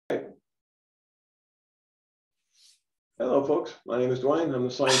Hello, folks. My name is Dwayne. I'm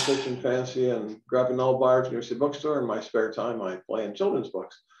the science fiction, fantasy, and graphic novel buyer at the University Bookstore. In my spare time, I play in children's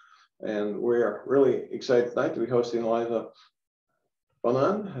books. And we're really excited tonight to be hosting Elisa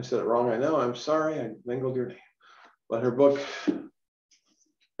Bonnin. I said it wrong, I know. I'm sorry. I mangled your name. But her book,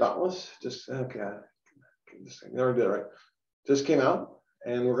 Dauntless, never did it right, just came out.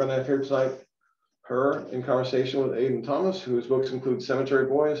 And we're going to have here tonight her in conversation with Aiden Thomas, whose books include Cemetery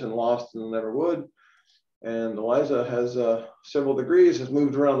Boys and Lost in the Never Would. And Elisa has several degrees, has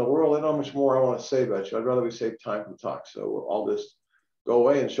moved around the world. I don't know how much more I want to say about you. I'd rather we save time for the talk. So we'll all just go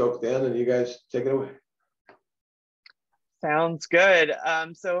away and show up at the end, and you guys take it away. Sounds good.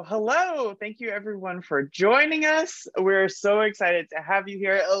 So hello, thank you everyone for joining us. We're so excited to have you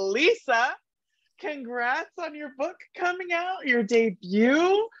here. Elisa, congrats on your book coming out, your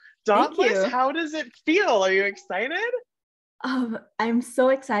debut, Dauntless. How does it feel? Are you excited? I'm so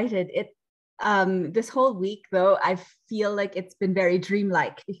excited. This whole week though, I feel like it's been very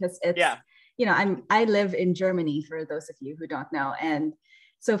dreamlike because it's, you know, I live in Germany, for those of you who don't know. And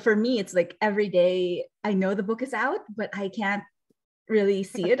so for me, it's like every day I know the book is out, but I can't really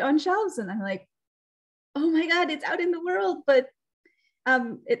see it on shelves. And I'm like, oh my God, it's out in the world. But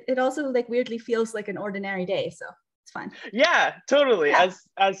it also like weirdly feels like an ordinary day. So it's fun. Yeah, totally. Yeah.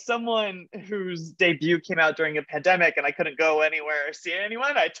 As someone whose debut came out during a pandemic and I couldn't go anywhere or see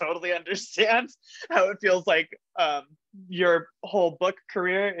anyone, I totally understand how it feels like your whole book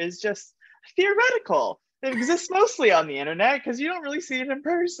career is just theoretical. It exists mostly on the internet because you don't really see it in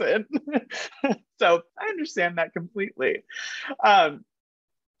person. So I understand that completely. But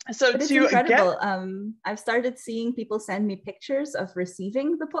it's incredible. I've started seeing people send me pictures of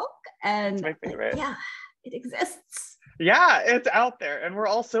receiving the book, and that's my favorite. Yeah, it exists. Yeah, it's out there, and we're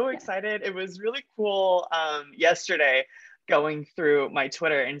all so excited. It was really cool yesterday going through my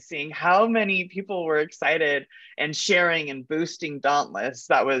Twitter and seeing how many people were excited and sharing and boosting Dauntless.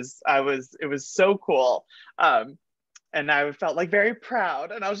 It was so cool. And I felt like very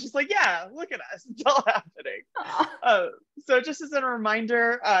proud, and I was just like, yeah, look at us, it's all happening. So just as a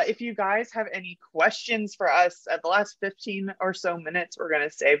reminder, if you guys have any questions for us at the last 15 or so minutes, we're going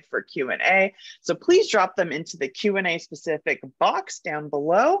to save for Q&A. So please drop them into the Q&A specific box down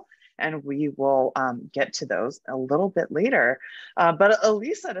below, and we will get to those a little bit later. But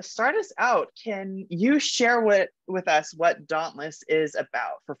Elisa, to start us out, can you share with us what Dauntless is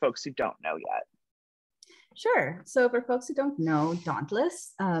about for folks who don't know yet? Sure. So for folks who don't know,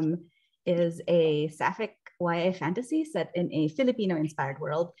 Dauntless is a sapphic YA fantasy set in a Filipino-inspired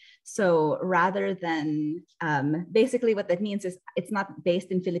world. So rather than, basically what that means is it's not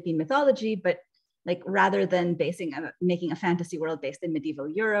based in Philippine mythology, but like rather than making a fantasy world based in medieval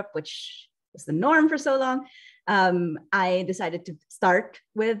Europe, which was the norm for so long, I decided to start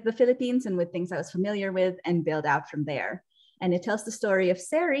with the Philippines and with things I was familiar with and build out from there. And it tells the story of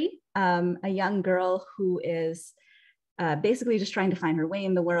Seri, a young girl who is basically just trying to find her way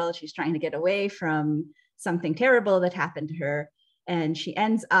in the world. She's trying to get away from something terrible that happened to her. And she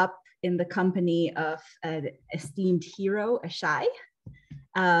ends up in the company of an esteemed hero, Eshai.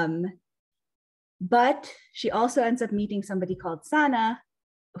 But she also ends up meeting somebody called Tsana,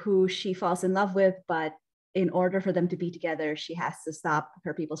 who she falls in love with. But in order for them to be together, she has to stop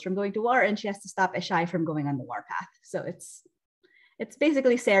her peoples from going to war, and she has to stop Eshai from going on the warpath. So it's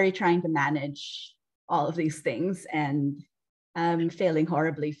basically Seri trying to manage all of these things and failing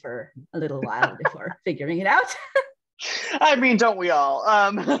horribly for a little while before figuring it out. I mean, don't we all?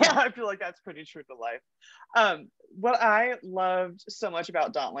 I feel like that's pretty true to life. What I loved so much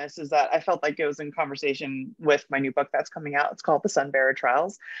about Dauntless is that I felt like it was in conversation with my new book that's coming out. It's called The Sunbearer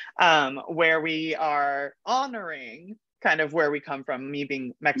Trials, where we are honoring kind of where we come from, me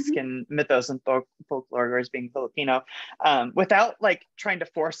being Mexican mythos and folklore, whereas being Filipino, without like trying to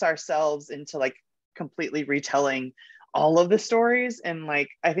force ourselves into like completely retelling all of the stories. And like,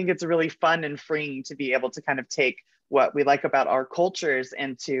 I think it's really fun and freeing to be able to kind of take what we like about our cultures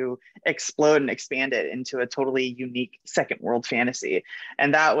and to explode and expand it into a totally unique second world fantasy.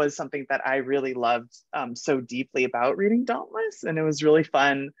 And that was something that I really loved so deeply about reading Dauntless. And it was really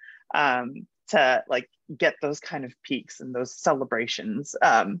fun to like get those kind of peaks and those celebrations.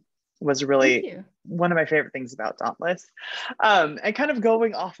 Was really one of my favorite things about Dauntless. And kind of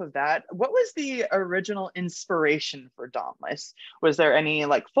going off of that, what was the original inspiration for Dauntless? Was there any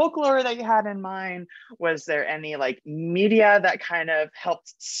like folklore that you had in mind? Was there any like media that kind of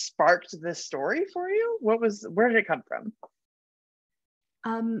helped sparked this story for you? Where did it come from?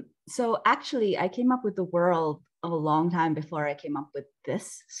 So actually I came up with the world a long time before I came up with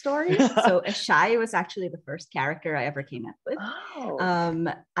this story. So Eshai was actually the first character I ever came up with.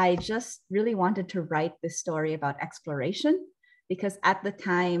 I just really wanted to write this story about exploration, because at the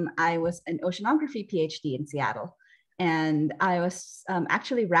time I was an oceanography PhD in Seattle, and I was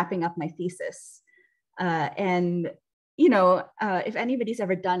actually wrapping up my thesis. And if anybody's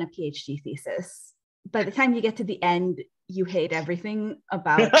ever done a PhD thesis, by the time you get to the end, you hate everything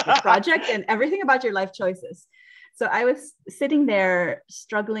about the project and everything about your life choices. So I was sitting there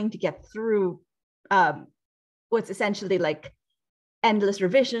struggling to get through what's essentially like endless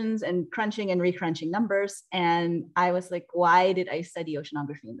revisions and crunching and recrunching numbers. And I was like, why did I study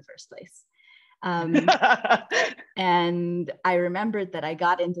oceanography in the first place? And I remembered that I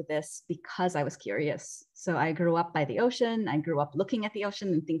got into this because I was curious. So I grew up by the ocean. I grew up looking at the ocean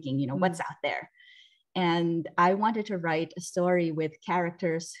and thinking, what's out there? And I wanted to write a story with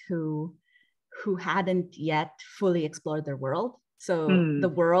characters who hadn't yet fully explored their world. So the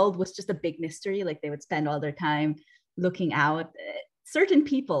world was just a big mystery. Like, they would spend all their time looking out. Certain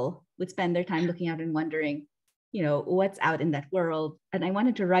people would spend their time looking out and wondering, what's out in that world. And I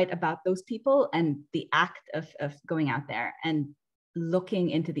wanted to write about those people and the act of going out there and looking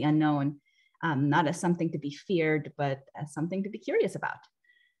into the unknown, not as something to be feared, but as something to be curious about.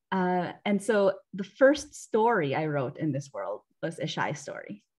 And so the first story I wrote in this world was Eshai's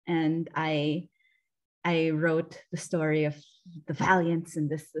story. And I wrote the story of the valiants and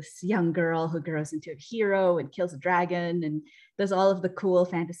this young girl who grows into a hero and kills a dragon and does all of the cool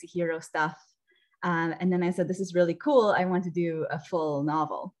fantasy hero stuff. And then I said, this is really cool. I want to do a full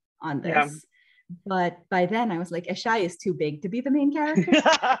novel on this. Yeah. But by then I was like, Eshai is too big to be the main character.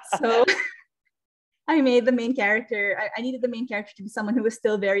 So I made the main character. I needed the main character to be someone who was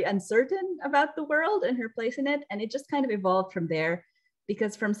still very uncertain about the world and her place in it. And it just kind of evolved from there.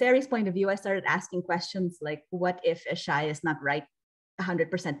 Because from Seri's point of view, I started asking questions like, what if Eshai is not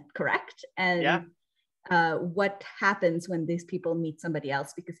 100% correct? And what happens when these people meet somebody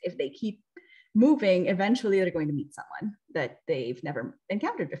else? Because if they keep moving, eventually they're going to meet someone that they've never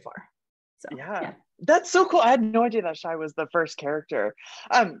encountered before. So yeah. That's so cool. I had no idea that Eshai was the first character.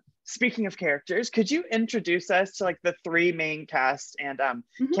 Speaking of characters, could you introduce us to like the three main cast? And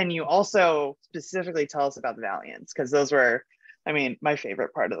can you also specifically tell us about the Valiants? Because those were, my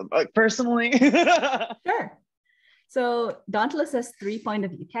favorite part of the book, personally. Sure. So Dauntless has 3 point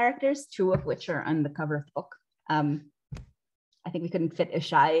of view characters, 2 of which are on the cover of the book. I think we couldn't fit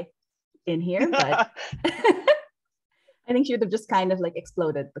Eshai in here, but I think she would have just kind of like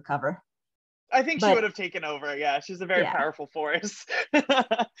exploded the cover. I think she would have taken over. Yeah, she's a very powerful force.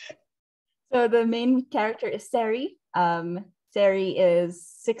 So the main character is Seri. Seri is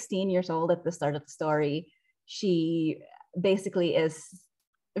 16 years old at the start of the story. She basically is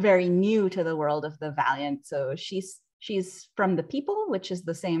very new to the world of the Valiant. So she's from the People, which is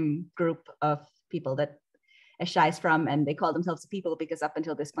the same group of people that Eshai's from, and they call themselves the People because up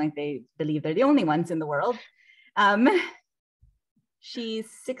until this point they believe they're the only ones in the world. She's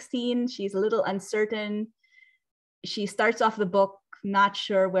 16. She's a little uncertain. She starts off the book not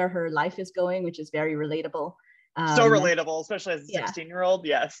sure where her life is going, which is very relatable. So relatable, especially as a 16-year-old.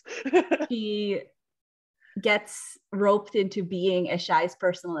 Yes. She gets roped into being Eshai's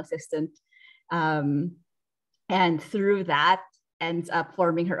personal assistant, and through that ends up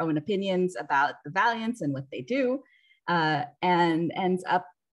forming her own opinions about the Valiants and what they do, and ends up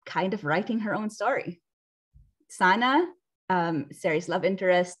kind of writing her own story. Tsana, Seri's love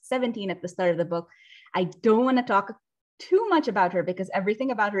interest, 17 at the start of the book. I don't want to talk too much about her because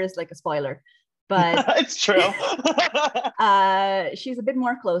everything about her is like a spoiler, but it's true. She's a bit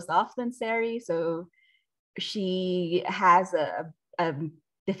more closed off than Seri, so she has a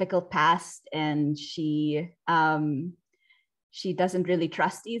difficult past, and she doesn't really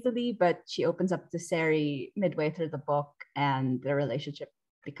trust easily, but she opens up to Seri midway through the book, and their relationship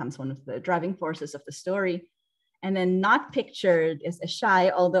becomes one of the driving forces of the story. And then not pictured is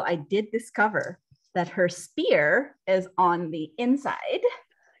Eshai, although I did discover that her spear is on the inside.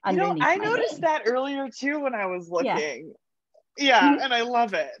 I noticed that earlier too when I was looking. Yeah, and I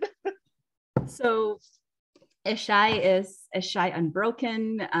love it. So Eshai is Eshai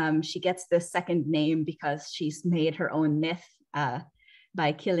Unbroken. She gets this second name because she's made her own myth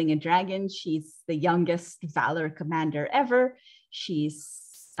by killing a dragon. She's the youngest valor commander ever. She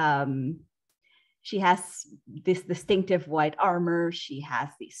has this distinctive white armor. She has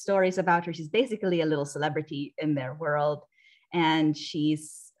these stories about her. She's basically a little celebrity in their world. And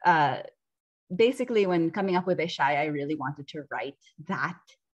she's basically, when coming up with Eshai, I really wanted to write that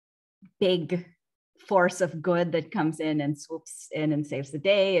big force of good that comes in and swoops in and saves the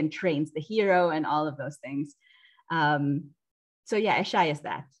day and trains the hero and all of those things. So yeah, Eshai is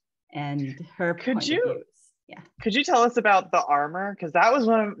that, and her point of view is, yeah. Could you tell us about the armor? Because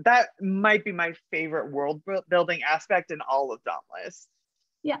that might be my favorite world building aspect in all of Dauntless.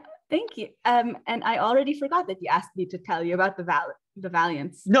 Yeah, thank you. And I already forgot that you asked me to tell you about the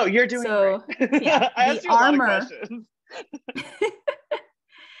valiants. No, you're doing great. Yeah, I asked you armor, a lot of questions.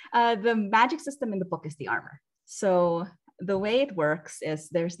 The magic system in the book is the armor. So the way it works is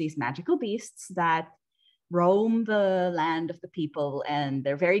there's these magical beasts that roam the land of the people, and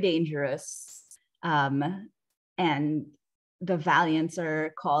they're very dangerous. And the valiants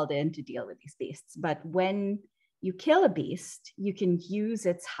are called in to deal with these beasts. But when you kill a beast, you can use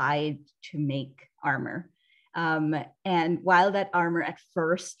its hide to make armor. And while that armor at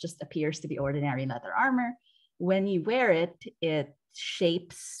first just appears to be ordinary leather armor, when you wear it, it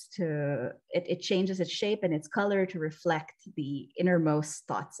changes its shape and its color to reflect the innermost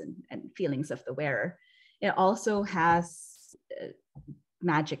thoughts and feelings of the wearer. It also has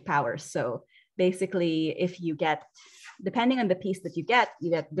magic powers. So basically, if you get, depending on the piece that you get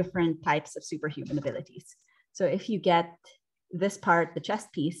different types of superhuman abilities. So if you get this part, the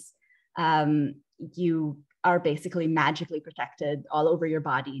chest piece, you are basically magically protected all over your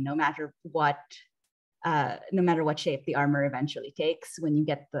body, no matter what shape the armor eventually takes. When you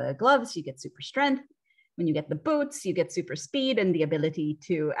get the gloves, you get super strength. When you get the boots, you get super speed and the ability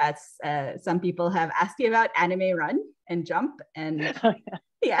to, as some people have asked you about, anime run and jump and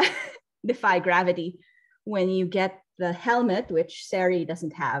defy gravity. When you get the helmet, which Seri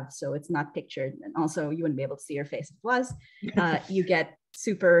doesn't have, so it's not pictured, and also you wouldn't be able to see her face if it was, you get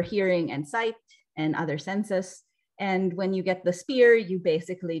super hearing and sight and other senses. And when you get the spear, you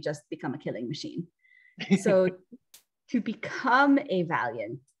basically just become a killing machine. So to become a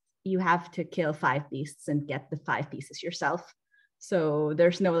valiant, you have to kill 5 beasts and get the 5 pieces yourself. So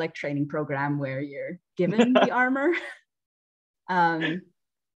there's no like training program where you're given the armor. And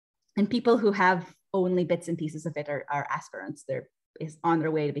people who have only bits and pieces of it are aspirants. They're on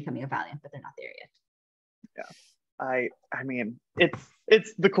their way to becoming a valiant, but they're not there yet. Yeah, I mean,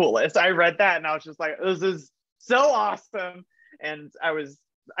 it's the coolest. I read that and I was just like, this is so awesome. And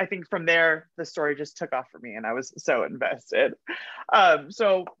I think from there, the story just took off for me and I was so invested.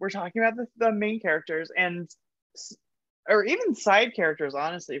 So we're talking about the main characters or even side characters,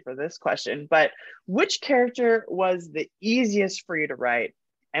 honestly, for this question, but which character was the easiest for you to write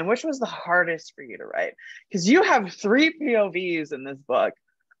and which was the hardest for you to write? Because you have 3 POVs in this book,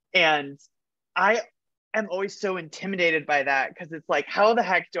 and I am always so intimidated by that because it's like, how the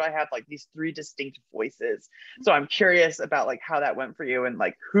heck do I have like these 3 distinct voices? So I'm curious about like how that went for you and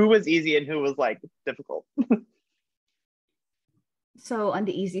like who was easy and who was like difficult. So on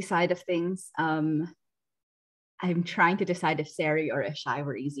the easy side of things, I'm trying to decide if Seri or Eshai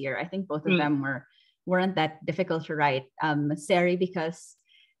were easier. I think both of them weren't that difficult to write. Seri because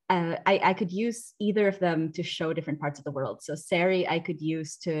I could use either of them to show different parts of the world. So Seri I could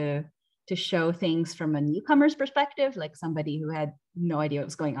use to show things from a newcomer's perspective, like somebody who had no idea what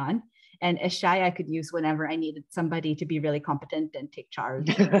was going on. And Eshai I could use whenever I needed somebody to be really competent and take charge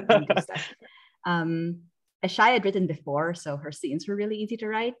and do stuff. Eshai I'd written before, so her scenes were really easy to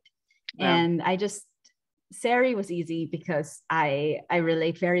write. Yeah. And Seri was easy because I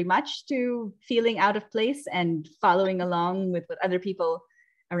relate very much to feeling out of place and following along with what other people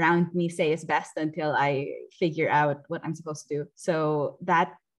around me say is best until I figure out what I'm supposed to do. So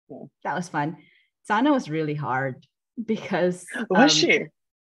that was fun. Tsana was really hard because was she?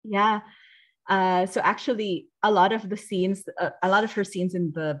 Yeah. So actually a lot of her scenes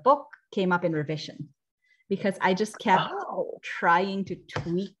in the book came up in revision because I just kept trying to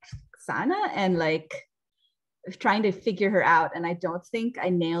tweak Tsana and like trying to figure her out. And I don't think I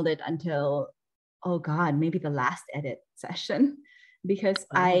nailed it until, oh God, maybe the last edit session, because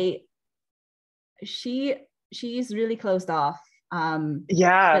she's really closed off. But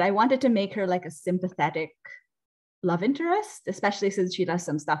I wanted to make her like a sympathetic love interest, especially since she does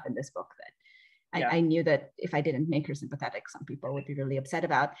some stuff in this book that I knew that if I didn't make her sympathetic, some people would be really upset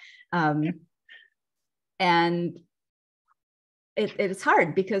about. And it's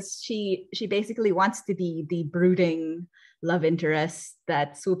hard because she basically wants to be the brooding love interest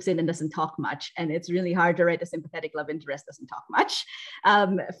that swoops in and doesn't talk much. And it's really hard to write a sympathetic love interest doesn't talk much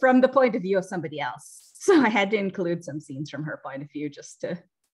from the point of view of somebody else. So I had to include some scenes from her point of view just to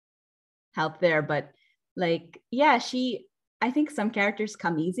help there. But like, yeah, I think some characters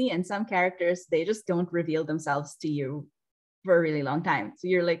come easy and some characters, they just don't reveal themselves to you for a really long time. So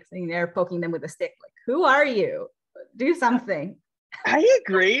you're like sitting there poking them with a stick, like, who are you? Do something. I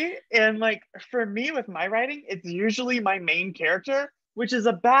agree. And like for me with my writing, it's usually my main character, which is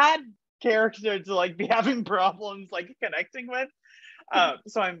a bad character to like be having problems like connecting with.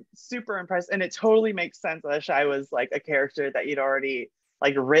 So I'm super impressed, and it totally makes sense that Eshai was like a character that you'd already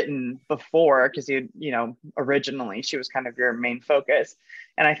like written before, because originally she was kind of your main focus,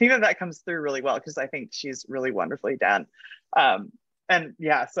 and I think that comes through really well because I think she's really wonderfully done. And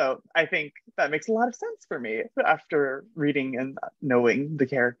yeah, so I think that makes a lot of sense for me after reading and knowing the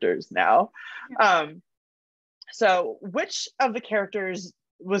characters now. So which of the characters,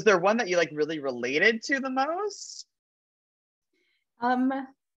 was there one that you like really related to the most?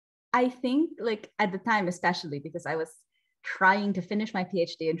 I think like at the time, especially because I was trying to finish my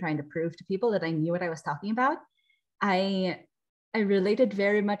PhD and trying to prove to people that I knew what I was talking about, I related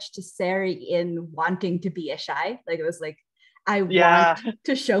very much to Seri in wanting to be Eshai. Like it was like, I want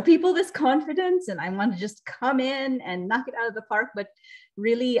to show people this confidence and I want to just come in and knock it out of the park. But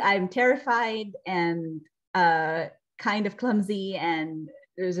really, I'm terrified and kind of clumsy, and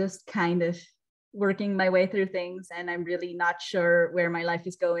there's just kind of working my way through things, and I'm really not sure where my life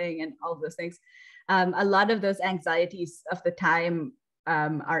is going and all of those things. A lot of those anxieties of the time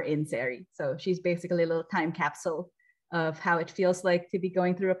are in Seri. So she's basically a little time capsule of how it feels like to be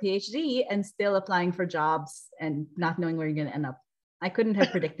going through a PhD and still applying for jobs and not knowing where you're going to end up. I couldn't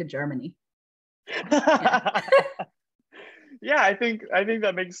have predicted Germany. Yeah, I think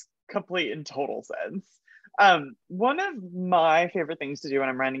that makes complete and total sense. One of my favorite things to do when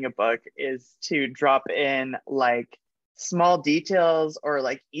I'm writing a book is to drop in like small details or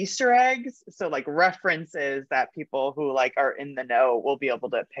like Easter eggs. So like references that people who like are in the know will be able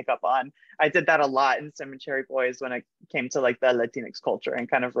to pick up on. I did that a lot in Cemetery Boys when it came to like the Latinx culture and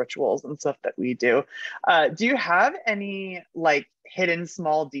kind of rituals and stuff that we do. Do you have any like hidden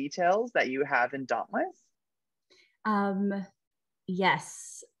small details that you have in Dauntless?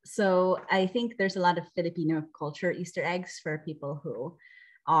 Yes. So I think there's a lot of Filipino culture Easter eggs for people who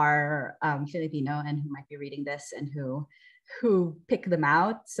are Filipino and who might be reading this and who pick them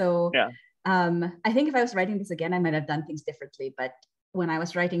out. So I think if I was writing this again, I might have done things differently. But when I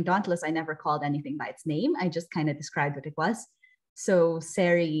was writing Dauntless, I never called anything by its name. I just kind of described what it was. So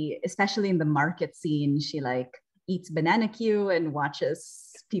Seri, especially in the market scene, she like eats banana Q and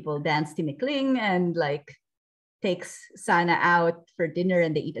watches people dance tinikling and like takes Sana out for dinner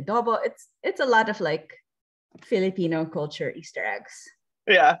and they eat adobo. It's a lot of like Filipino culture Easter eggs.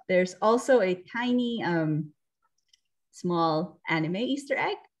 Yeah. There's also a tiny small anime Easter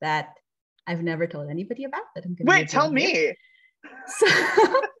egg that I've never told anybody about that I'm gonna tell me. So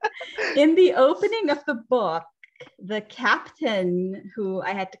in the opening of the book, the captain who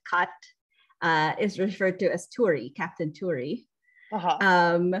I had to cut is referred to as Turi, Captain Turi.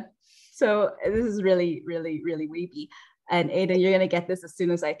 So this is really, really, really weepy. And Aiden, you're gonna get this as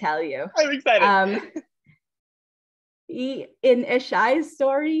soon as I tell you. I'm excited. In Eshai's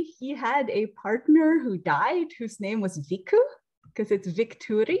story, he had a partner who died, whose name was Viku, because it's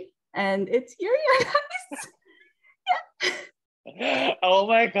Victuri, and it's Yuri on Ice. Yeah. Oh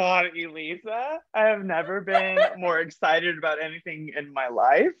my God, Elisa! I have never been more excited about anything in my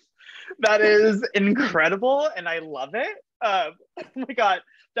life. That is incredible, and I love it. Oh my God,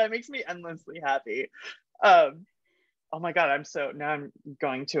 that makes me endlessly happy. Oh my God, I'm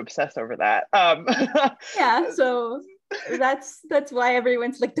going to obsess over that. Yeah, so that's why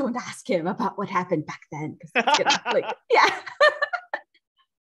everyone's like, don't ask him about what happened back then.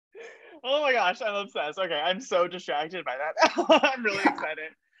 Oh my gosh, I'm obsessed. Okay, I'm so distracted by that. I'm really excited.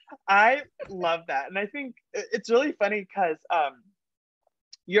 I love that. And I think it's really funny because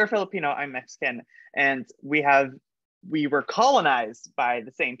you're Filipino, I'm Mexican, and we were colonized by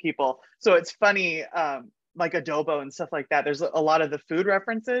the same people. So it's funny, like adobo and stuff like that. There's a lot of the food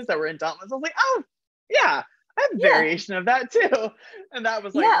references that were in Dauntless. I was like, oh yeah, I have variation of that too. And that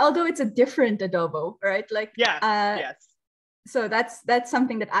was like, although it's a different adobo, right? Like yes. So that's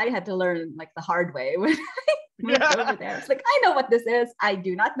something that I had to learn like the hard way when I moved over there. It's like, I know what this is. I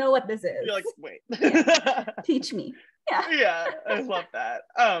do not know what this is. You're like, wait. Teach me. Yeah, I love that.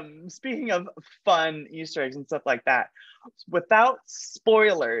 Speaking of fun Easter eggs and stuff like that, without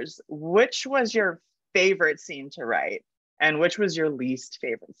spoilers, which was your favorite scene to write? And which was your least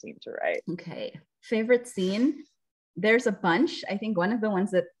favorite scene to write? Okay, favorite scene? There's a bunch. I think one of the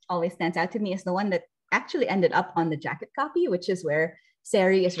ones that always stands out to me is the one that actually ended up on the jacket copy, which is where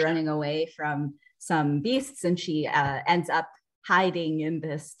Seri is running away from some beasts and she ends up hiding in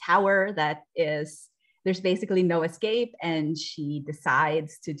this tower that is, there's basically no escape, and she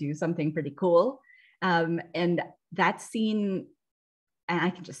decides to do something pretty cool. And that scene, and I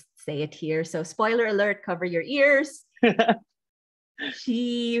can just say it here, so spoiler alert, cover your ears.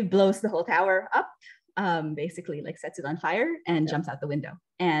 She blows the whole tower up. basically like sets it on fire and jumps out the window.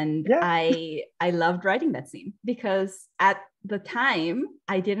 And Yeah. I loved writing that scene because at the time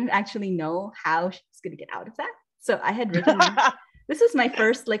I didn't actually know how she was going to get out of that. So I had written, this was my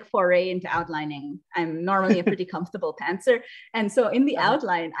first like foray into outlining. I'm normally a pretty comfortable pantser. And so in the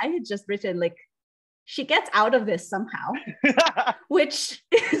outline, I had just written like, she gets out of this somehow, which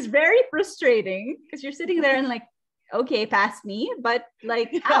is very frustrating because you're sitting there and like, okay, past me, but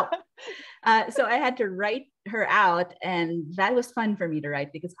like how? So I had to write her out, and that was fun for me to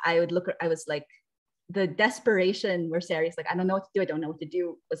write because I was like, the desperation where Sari's like, I don't know what to do, I don't know what to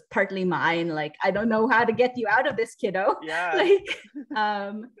do, was partly mine. Like, I don't know how to get you out of this, kiddo. Yeah. Like,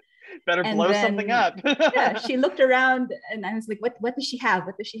 better blow something up. Yeah, she looked around and I was like, what does she have?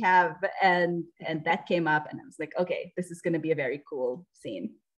 What does she have? And that came up and I was like, okay, this is going to be a very cool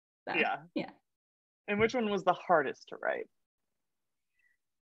scene. So, yeah. And which one was the hardest to write?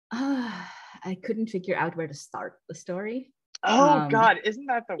 I couldn't figure out where to start the story. Oh God, isn't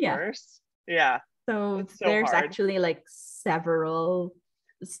that the worst? Yeah. So there's hard. Actually like several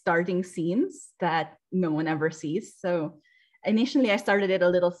starting scenes that no one ever sees. So initially I started it a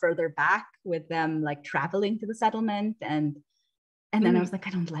little further back with them like traveling to the settlement, and then I was like, I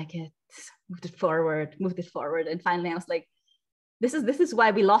don't like it. Moved it forward. And finally I was like, this is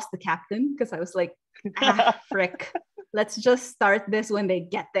why we lost the captain, because I was like, frick. Let's just start this when they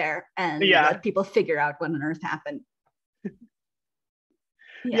get there and let people figure out what on earth happened.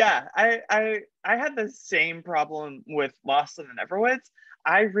 I had the same problem with Lost in the Neverwoods.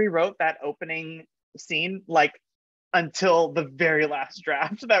 I rewrote that opening scene like until the very last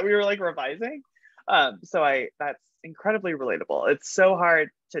draft that we were like revising. So that's incredibly relatable. It's so hard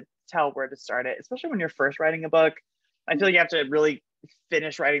to tell where to start it, especially when you're first writing a book. I feel like you have to really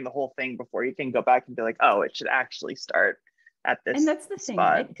finish writing the whole thing before you can go back and be like, oh, it should actually start at this. And that's the thing,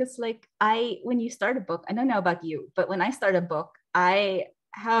 right? Because like when you start a book, I don't know about you, but when I start a book, I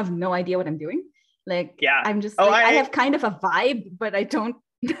have no idea what I'm doing. Like, I'm just I have kind of a vibe, but I don't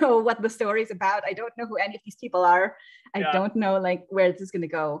know what the story is about. I don't know who any of these people are. I don't know like where this is going to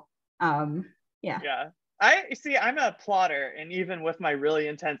go. I'm a plotter, and even with my really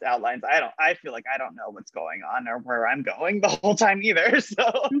intense outlines, I feel like I don't know what's going on or where I'm going the whole time either.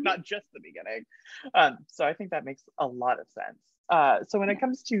 So not just the beginning. So I think that makes a lot of sense. So when it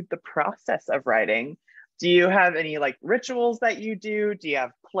comes to the process of writing, do you have any like rituals that you do? Do you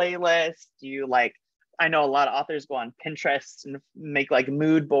have playlists? Do you like, I know a lot of authors go on Pinterest and make like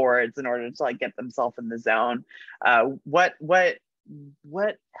mood boards in order to like get themselves in the zone. What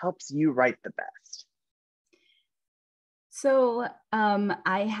helps you write the best? So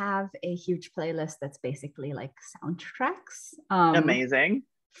I have a huge playlist that's basically like soundtracks. Amazing.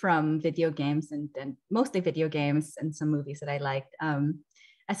 From video games and mostly video games and some movies that I liked.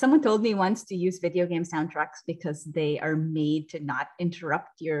 As someone told me once, to use video game soundtracks because they are made to not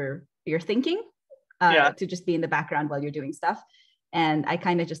interrupt your thinking, to just be in the background while you're doing stuff. And I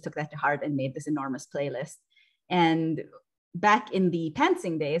kind of just took that to heart and made this enormous playlist. And back in the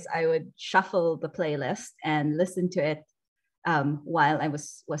pantsing days, I would shuffle the playlist and listen to it while I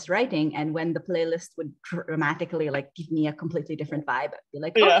was writing. And when the playlist would dramatically like give me a completely different vibe, I'd be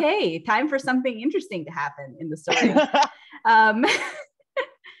like, okay, time for something interesting to happen in the story.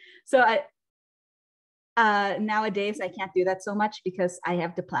 So nowadays I can't do that so much because I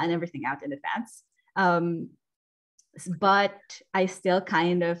have to plan everything out in advance. But I still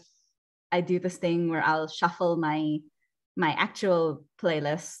I do this thing where I'll shuffle my actual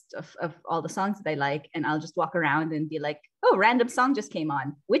playlist of all the songs that I like, and I'll just walk around and be like, oh, random song just came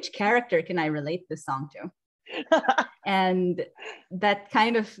on. Which character can I relate this song to? And that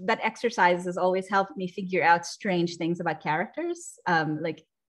exercise has always helped me figure out strange things about characters, like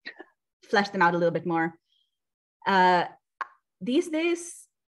flesh them out a little bit more. These days,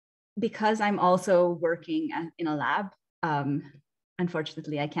 because I'm also working in a lab,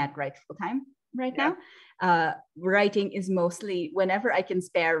 unfortunately, I can't write full time right now. Writing is mostly whenever I can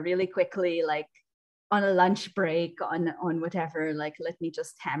spare really quickly, like on a lunch break, on whatever, like let me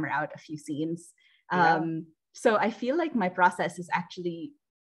just hammer out a few scenes. So I feel like my process is actually,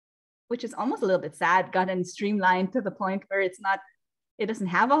 which is almost a little bit sad, gotten streamlined to the point where it doesn't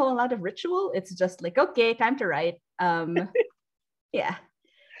have a whole lot of ritual. It's just like, okay, time to write. But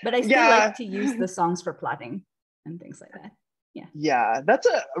I still like to use the songs for plotting and things like that. That's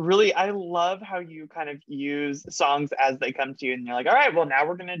I love how you kind of use songs as they come to you and you're like, all right, well, now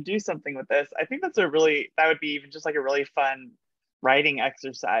we're going to do something with this. I think that would be even just like a really fun writing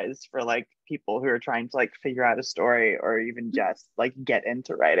exercise for like people who are trying to like figure out a story or even just like get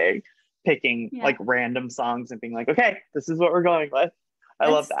into writing, picking like random songs and being like, okay, this is what we're going with. I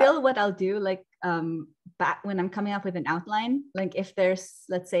love that. Still what I'll do, like back when I'm coming up with an outline, like if there's,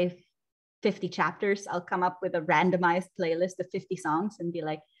 let's say, 50 chapters, I'll come up with a randomized playlist of 50 songs and be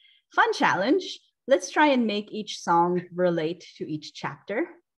like, fun challenge. Let's try and make each song relate to each chapter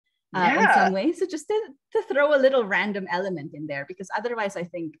in some way. So just to throw a little random element in there, because otherwise I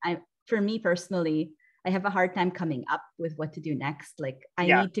think for me personally, I have a hard time coming up with what to do next. Like I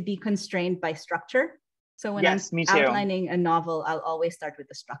need to be constrained by structure. So when I'm outlining a novel, I'll always start with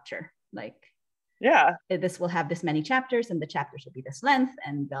the structure. Like, this will have this many chapters and the chapters will be this length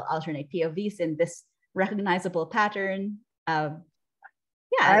and they'll alternate POVs in this recognizable pattern.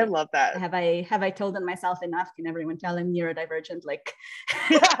 I love that. Have I told them myself enough? Can everyone tell I'm neurodivergent? Like,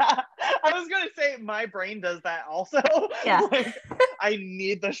 I was gonna say my brain does that also. Yeah. Like, I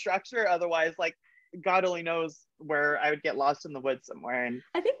need the structure, otherwise, like, God only knows where I would get lost in the woods somewhere. And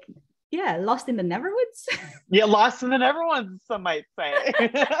I think, lost in the Neverwoods. Lost in the Neverwoods, some might say.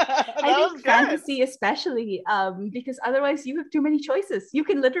 I think fantasy especially, because otherwise you have too many choices. You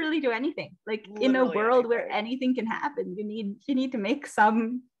can literally do anything. Like in a world where anything can happen, you need to make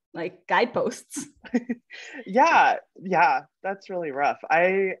some like guideposts. Yeah, that's really rough.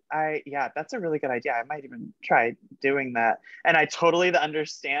 That's a really good idea. I might even try doing that. And I totally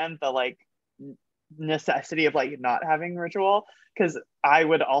understand the like necessity of like not having ritual, because I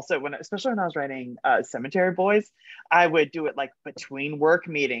would also, especially when I was writing Cemetery Boys, I would do it like between work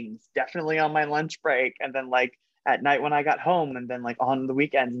meetings, definitely on my lunch break, and then like at night when I got home, and then like on the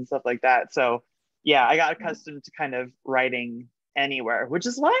weekends and stuff like that. So yeah, I got accustomed to kind of writing anywhere, which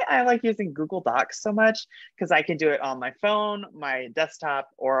is why I like using Google Docs so much, because I can do it on my phone, my desktop,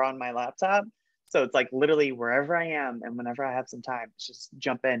 or on my laptop. So it's like literally wherever I am and whenever I have some time, just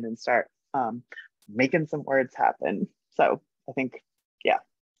jump in and start making some words happen. So I think,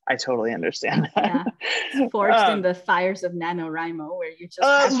 I totally understand that. Yeah, it's forged in the fires of NaNoWriMo, where you just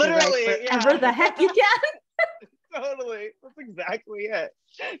have to write whatever the heck you can. Totally, that's exactly it.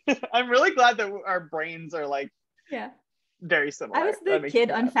 I'm really glad that our brains are like very similar. I was the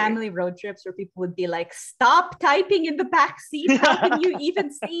kid on family road trips where people would be like, "Stop typing in the back seat. How can you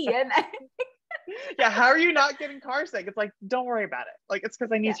even see?" And how are you not getting car sick? It's like, don't worry about it. Like, it's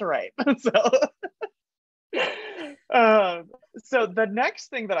because I need to write. So the next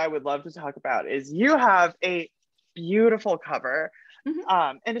thing that I would love to talk about is you have a beautiful cover.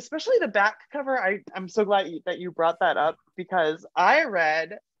 And especially the back cover. I'm so glad that you brought that up, because I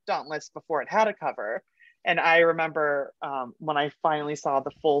read Dauntless before it had a cover. And I remember when I finally saw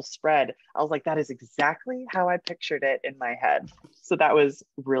the full spread, I was like, that is exactly how I pictured it in my head. So that was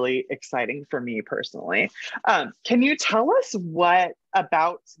really exciting for me personally. Can you tell us what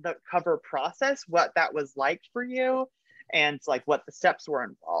about the cover process, what that was like for you, and like what the steps were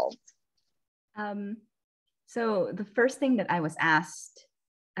involved? So the first thing that I was asked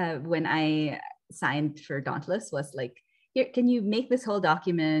when I signed for Dauntless was like, here, can you make this whole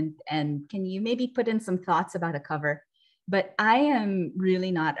document and can you maybe put in some thoughts about a cover? But I am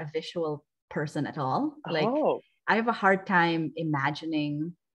really not a visual person at all. Like I have a hard time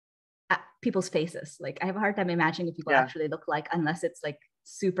imagining people's faces. Like I have a hard time imagining what people actually look like, unless it's like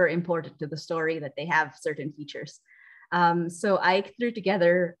super important to the story that they have certain features. So I threw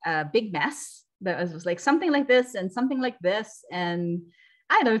together a big mess that was like something like this and something like this. And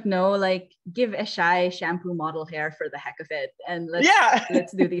I don't know, like give Eshai shampoo model hair for the heck of it. And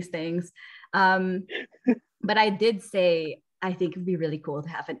let's do these things. But I did say, I think it'd be really cool to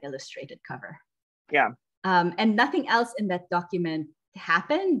have an illustrated cover. Yeah. And nothing else in that document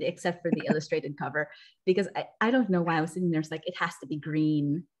happened except for the illustrated cover, because I don't know why I was sitting there. It's like, it has to be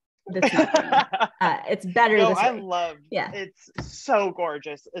green. That's not green. It's better. No, I love. It's so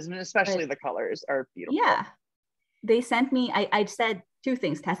gorgeous, especially the colors are beautiful. Yeah. They sent me, I said two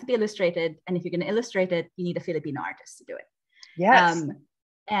things. It has to be illustrated. And if you're going to illustrate it, you need a Filipino artist to do it. Yes.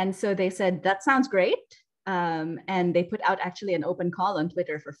 And so they said, that sounds great. And they put out actually an open call on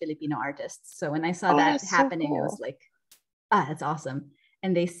Twitter for Filipino artists. So when I saw that happening, so cool. I was like, that's awesome.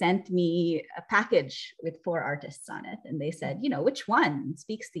 And they sent me a package with 4 artists on it. And they said, which one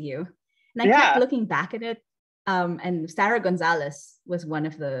speaks to you? And I kept looking back at it. And Sarah Gonzalez was one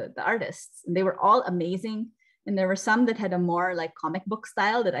of the artists. And they were all amazing. And there were some that had a more like comic book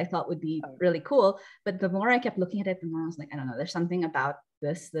style that I thought would be really cool. But the more I kept looking at it, the more I was like, I don't know, there's something about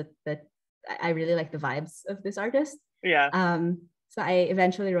this that I really like the vibes of this artist. Yeah. So I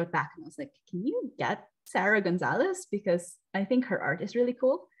eventually wrote back and I was like, can you get Sarah Gonzalez? Because I think her art is really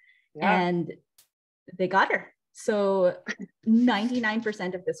cool. Yeah. And they got her. So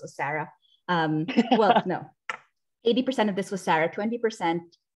 99% of this was Sarah. Well, no, 80% of this was Sarah, 20%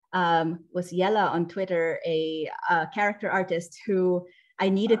 was Yella on Twitter, a character artist who I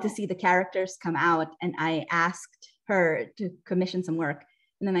needed to see the characters come out, and I asked her to commission some work.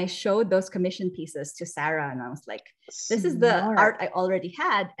 And then I showed those commission pieces to Sarah, and I was like, this is the art I already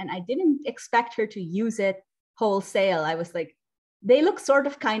had. And I didn't expect her to use it wholesale. I was like, they look sort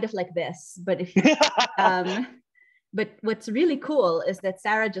of kind of like this. But if but what's really cool is that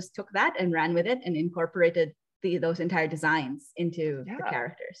Sarah just took that and ran with it and incorporated those entire designs into the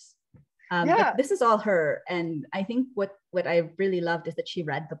characters. But this is all her. And I think what I really loved is that she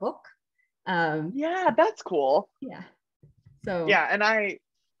read the book. That's cool. Yeah. So and I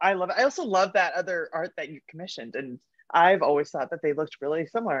love it. I also love that other art that you commissioned, and I've always thought that they looked really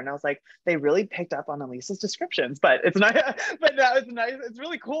similar, and I was like, they really picked up on Elisa's descriptions. But it's not. But that was nice. It's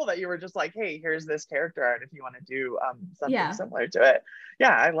really cool that you were just like, hey, here's this character art if you want to do something similar to it.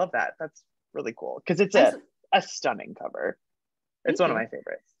 Yeah, I love that. That's really cool because it's a stunning cover. It's one of my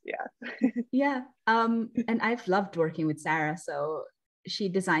favorites. Yeah. And I've loved working with Sarah. So she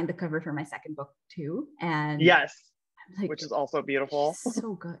designed the cover for my second book too. And yes. Like, which is also beautiful.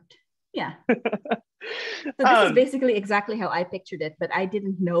 So good. Yeah. So this is basically exactly how I pictured it, but I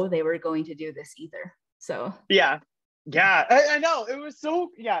didn't know they were going to do this either. So yeah, I know. It was so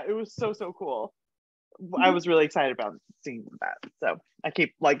cool. I was really excited about seeing that. So I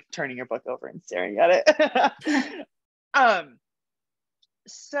keep like turning your book over and staring at it.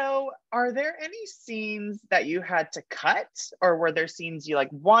 So are there any scenes that you had to cut, or were there scenes you like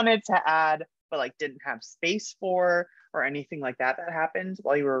wanted to add but like didn't have space for, or anything like that happened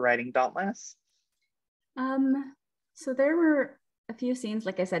while you were writing Dauntless? So there were a few scenes,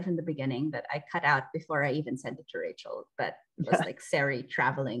 like I said from the beginning, that I cut out before I even sent it to Rachel, but it was like Seri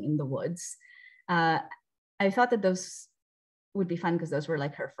traveling in the woods. I thought that those would be fun because those were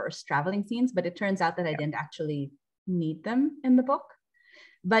like her first traveling scenes, but it turns out that I didn't actually need them in the book.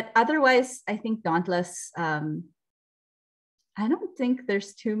 But otherwise, I think Dauntless, I don't think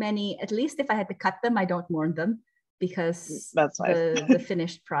there's too many, at least if I had to cut them, I don't mourn them, because that's nice. the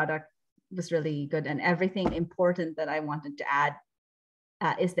finished product was really good, and everything important that I wanted to add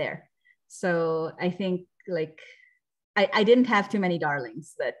is there. So I think like I didn't have too many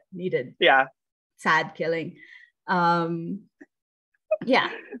darlings that needed sad killing. That's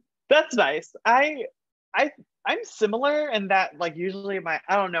nice. I'm similar in that, like, usually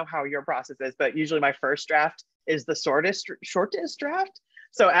I don't know how your process is, but usually my first draft is the shortest draft.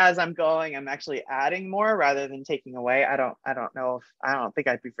 So as I'm going, I'm actually adding more rather than taking away. I don't think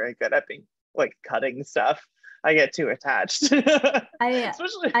I'd be very good at being like cutting stuff. I get too attached.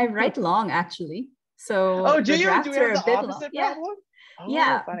 I write long actually. So do you have the opposite problem?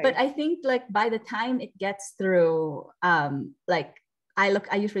 Funny. But I think like by the time it gets through, like I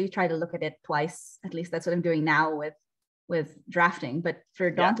usually try to look at it twice. At least that's what I'm doing now with drafting. But for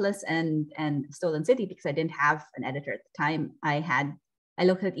Dauntless and Stolen City, because I didn't have an editor at the time, I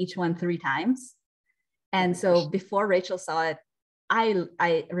looked at each one 3 times. And so before Rachel saw it, I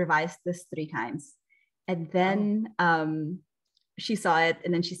revised this 3 times. And then she saw it,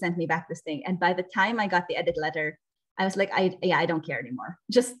 and then she sent me back this thing. And by the time I got the edit letter, I was like, I don't care anymore.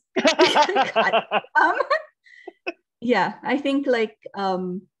 Just yeah, I think like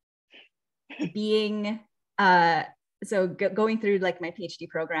being going through like my PhD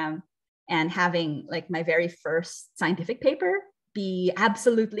program and having like my very first scientific paper be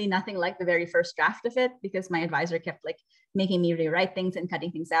absolutely nothing like the very first draft of it, because my advisor kept like making me rewrite things and cutting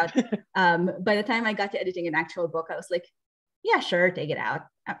things out. By the time I got to editing an actual book, I was like, yeah, sure, take it out.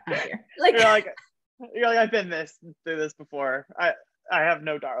 I'm here. Like you're like, I've been through this before. I have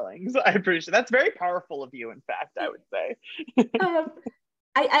no darlings. I appreciate that's very powerful of you, in fact, I would say.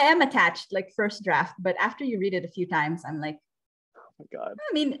 I am attached, like first draft, but after you read it a few times, I'm like, oh my God.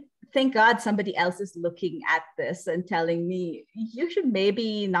 I mean, thank God somebody else is looking at this and telling me you should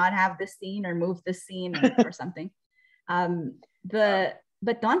maybe not have this scene or move this scene or something. But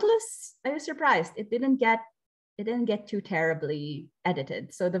Dauntless, I was surprised. It didn't get too terribly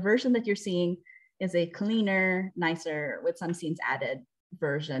edited. So the version that you're seeing is a cleaner, nicer, with some scenes added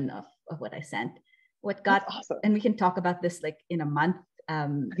version of what I sent. What got awesome. And we can talk about this like in a month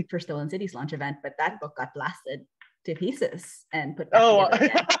for Stolen City's launch event, but that book got blasted to pieces and put back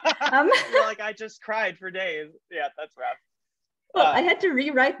together again. You're like, I just cried for days. Yeah, that's rough. Well, I had to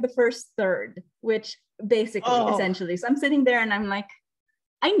rewrite the first third, which basically essentially. So I'm sitting there and I'm like,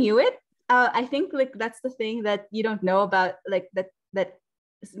 I knew it. I think like that's the thing that you don't know about, like that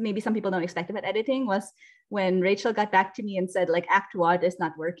maybe some people don't expect about editing, was when Rachel got back to me and said like Act 1 is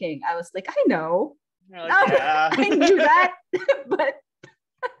not working. I was like, I know. Like, I knew that, but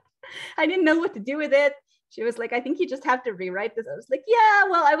I didn't know what to do with it. She was like, I think you just have to rewrite this. I was like, yeah,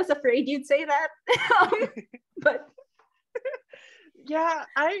 well, I was afraid you'd say that. But Yeah,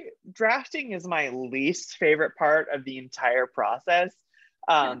 drafting is my least favorite part of the entire process.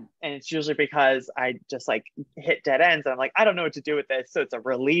 And it's usually because I just like hit dead ends. I'm like, I don't know what to do with this. So it's a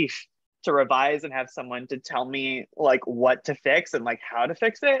relief to revise and have someone to tell me like what to fix and like how to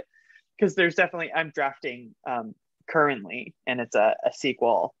fix it. Because there's definitely, I'm drafting currently, and it's a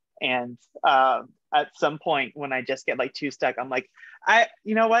sequel. And at some point when I just get like too stuck, I'm like,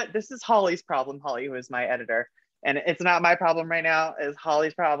 you know what? This is Holly's problem. Holly, who is my editor. And it's not my problem right now, it's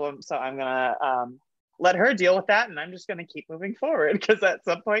Holly's problem. So I'm gonna let her deal with that, and I'm just gonna keep moving forward, because at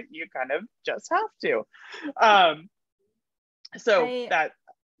some point you kind of just have to.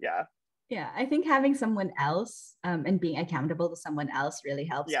 Yeah, I think having someone else and being accountable to someone else really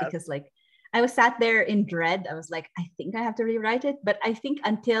helps. Yes. Because like I was sat there in dread. I was like, I think I have to rewrite it. But I think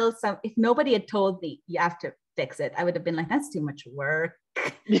if nobody had told me you have to fix it, I would have been like, that's too much work.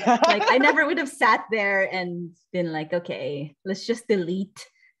 Yeah. Like I never would have sat there and been like, okay, let's just delete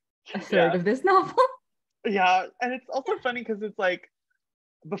a third of this novel. Yeah, and it's also funny because it's like,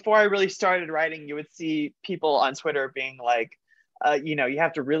 before I really started writing, you would see people on Twitter being like, you know, you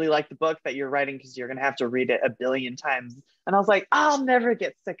have to really like the book that you're writing because you're gonna have to read it a billion times. And I was like, I'll never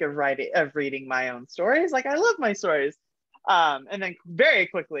get sick of reading my own stories. Like I love my stories. And then very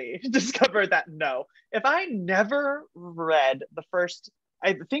quickly discovered that no, if I never read the first,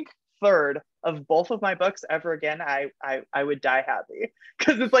 I think third of both of my books ever again, I would die happy,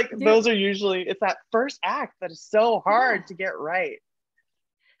 because it's like those are usually, it's that first act that is so hard to get right.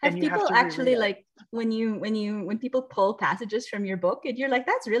 Have people actually like when people pull passages from your book and you're like,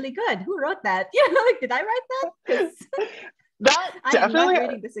 that's really good, who wrote that? You know, like, did I write that? That I am not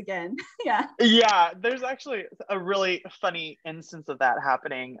reading this again. Yeah, there's actually a really funny instance of that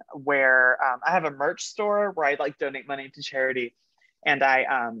happening where I have a merch store where I like donate money to charity, and I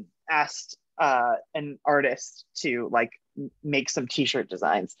asked an artist to like make some t-shirt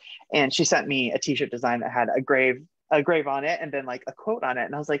designs, and she sent me a t-shirt design that had a grave on it and then like a quote on it,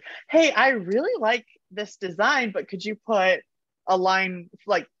 and I was like, hey, I really like this design, but could you put a line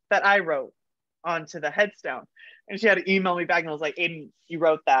like that I wrote onto the headstone? And she had to email me back, and I was like, Aiden, you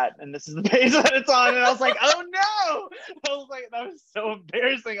wrote that, and this is the page that it's on. And I was like, oh no. I was like, that was so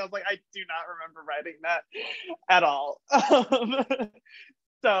embarrassing. I was like, I do not remember writing that at all.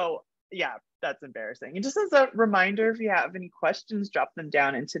 So yeah, that's embarrassing. And just as a reminder, if you have any questions, drop them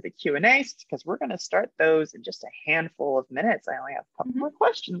down into the Q&A, because we're going to start those in just a handful of minutes. I only have a couple more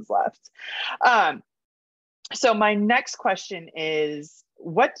questions left. So my next question is,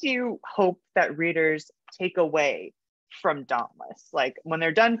 what do you hope that readers take away from Dauntless? Like when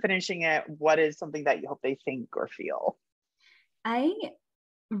they're done finishing it, what is something that you hope they think or feel? I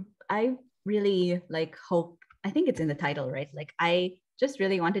really like hope, I think it's in the title, right? Like I just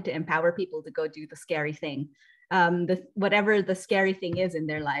really wanted to empower people to go do the scary thing. Whatever the scary thing is in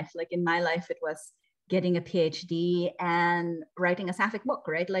their life. Like in my life, it was getting a PhD and writing a sapphic book,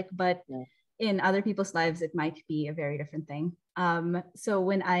 right? Like, but in other people's lives, it might be a very different thing. So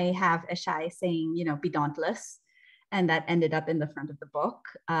when I have Eshai saying, you know, be dauntless, and that ended up in the front of the book,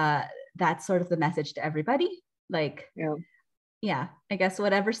 that's sort of the message to everybody. Like, yeah, I guess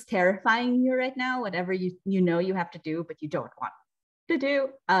whatever's terrifying you right now, whatever you know you have to do, but you don't want to do.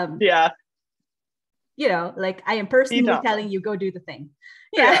 You know, like I am personally telling you, go do the thing.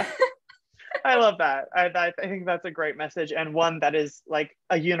 Yeah. I love that. I think that's a great message, and one that is like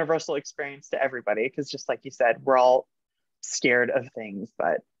a universal experience to everybody, because just like you said, we're all scared of things,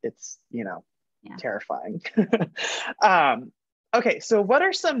 but it's, you know, terrifying. Okay, so what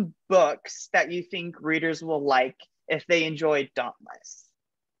are some books that you think readers will like if they enjoy Dauntless?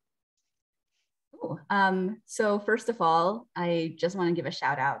 So first of all, I just want to give a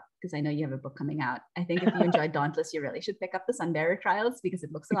shout out, because I know you have a book coming out. I think if you enjoyed Dauntless, you really should pick up the Sunbearer Trials, because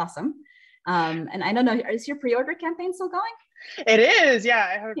it looks awesome. And I don't know, is your pre-order campaign still going? It is, yeah.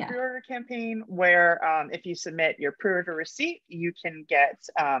 I have a pre-order campaign where if you submit your pre-order receipt, you can get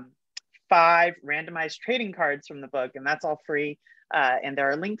 5 randomized trading cards from the book, and that's all free. And there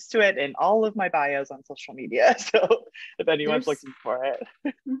are links to it in all of my bios on social media. So if anyone's looking for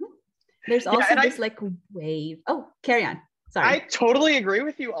it. There's also this like wave. Oh, carry on. Sorry. I totally agree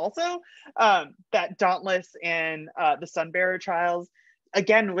with you also, that Dauntless and the Sunbearer Trials,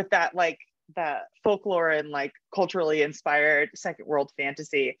 again, with that like that folklore and like culturally inspired second world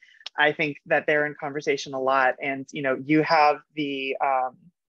fantasy, I think that they're in conversation a lot. And, you know, you have the,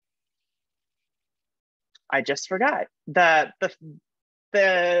 I just forgot, the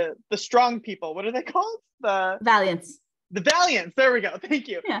strong people, what are they called? The Valiants. The Valiants, there we go, thank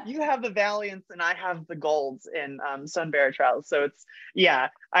you. You have the Valiants and I have the Golds in Sunbearer Trials. So it's,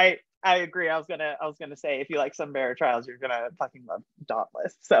 I agree. I was gonna say, if you like Some Bear Trials, you're gonna fucking love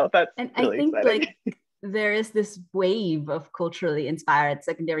Dauntless. So that's really I think exciting. like there is this wave of culturally inspired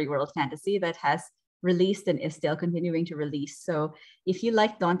secondary world fantasy that has released and is still continuing to release. So if you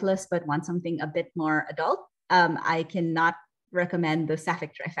like Dauntless but want something a bit more adult, I cannot recommend the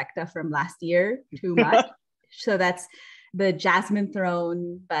Sapphic Trifecta from last year too much. So that's the Jasmine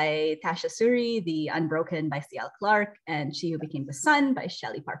Throne by Tasha Suri, the Unbroken by C.L. Clarke, and She Who Became the Sun by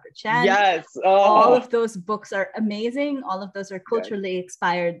Shelley Parker Chan. Yes. All of those books are amazing. All of those are culturally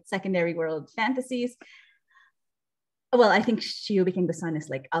inspired secondary world fantasies. Well, I think She Who Became the Sun is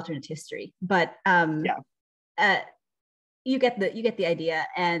like alternate history, but you get the idea,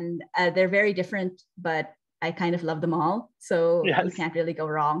 and they're very different, but I kind of love them all. So you can't really go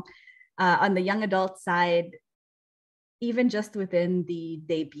wrong. On the young adult side, even just within the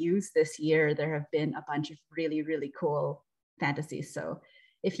debuts this year, there have been a bunch of really, really cool fantasies. So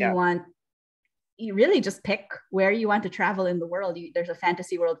if you want, you really just pick where you want to travel in the world. There's a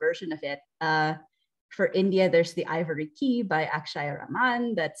fantasy world version of it. For India, there's The Ivory Key by Akshay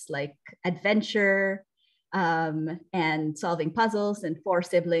Raman. That's like adventure and solving puzzles and 4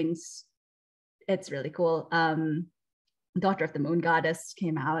 siblings. It's really cool. Daughter of the Moon Goddess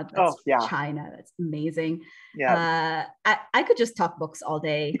came out. That's China. That's amazing. I could just talk books all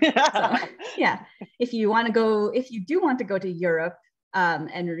day. So, if you do want to go to Europe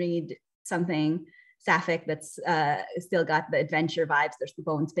and read something sapphic that's still got the adventure vibes, there's the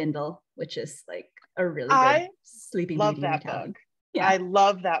Bone Spindle, which is like a really good Sleeping Beauty retelling. I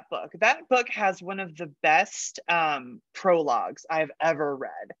love that book. That book has one of the best prologues I've ever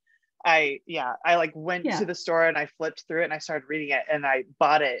read. I like went to the store and I flipped through it and I started reading it and I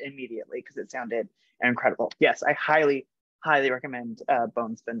bought it immediately because it sounded incredible. Yes, I highly recommend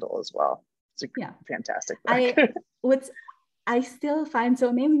Bone Spindle as well. It's a fantastic book. I still find so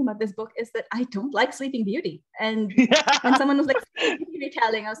amazing about this book is that I don't like Sleeping Beauty. And when someone was like,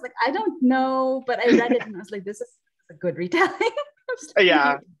 retelling, I was like, I don't know, but I read it and I was like, this is a good retelling.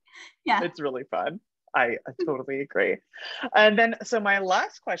 It's really fun. I totally agree. And then, so my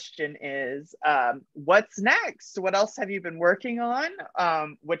last question is, what's next? What else have you been working on?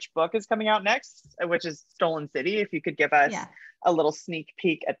 Which book is coming out next, which is Stolen City? If you could give us a little sneak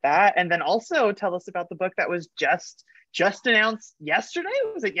peek at that. And then also tell us about the book that was just announced yesterday.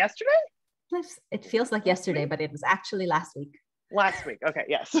 Was it yesterday? It feels like yesterday, but it was actually last week. Last week. Okay.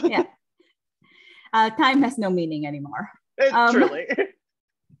 Yes. Time has no meaning anymore. Truly.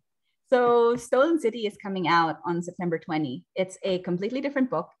 So Stolen City is coming out on September 20. It's a completely different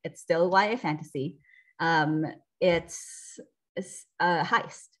book. It's still YA fantasy. It's a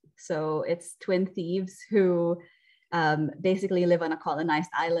heist. So it's twin thieves who basically live on a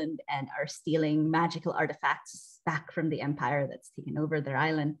colonized island and are stealing magical artifacts back from the empire that's taken over their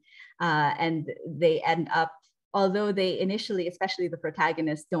island. And they end up, although they initially, especially the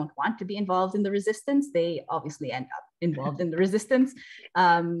protagonists, don't want to be involved in the resistance, they obviously end up involved in the resistance.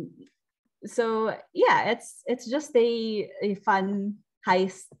 So yeah, it's just a fun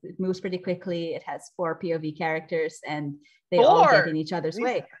heist. It moves pretty quickly. It has 4 POV characters and they all get in each other's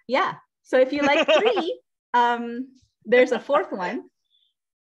way. Yeah. So if you like 3, there's a 4th one.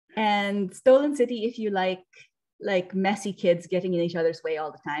 And Stolen City, if you like messy kids getting in each other's way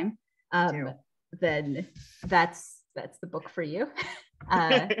all the time, then that's the book for you.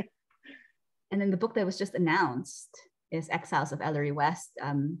 And then the book that was just announced is Exiles of Ellery West.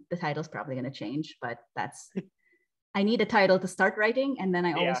 The title's probably going to change, but I need a title to start writing, and then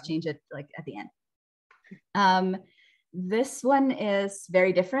I always change it like at the end. This one is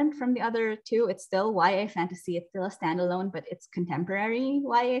very different from the other 2. It's still YA fantasy. It's still a standalone, but it's contemporary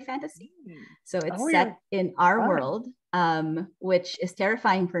YA fantasy. So it's set in our world, which is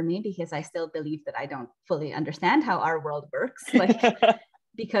terrifying for me because I still believe that I don't fully understand how our world works.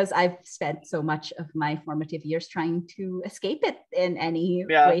 Because I've spent so much of my formative years trying to escape it in any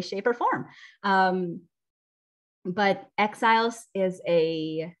way, shape, or form. But Exiles is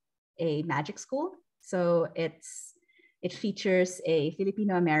a magic school. So it features a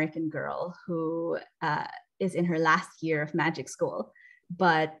Filipino-American girl who is in her last year of magic school.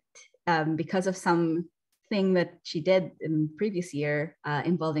 But because of something that she did in the previous year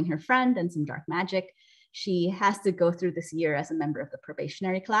involving her friend and some dark magic, she has to go through this year as a member of the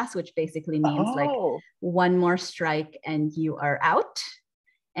probationary class, which basically means like one more strike and you are out.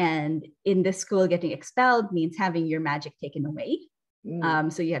 And in this school, getting expelled means having your magic taken away.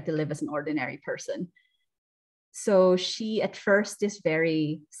 So you have to live as an ordinary person. So she at first is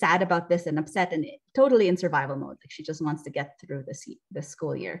very sad about this and upset and totally in survival mode. Like she just wants to get through this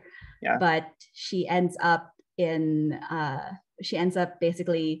school year. But she ends up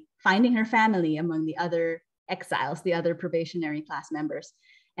basically finding her family among the other exiles, the other probationary class members.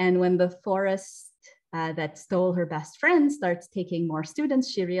 And when the forest that stole her best friend starts taking more students,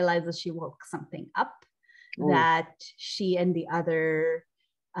 she realizes she woke something up that she and the other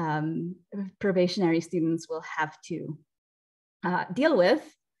probationary students will have to deal with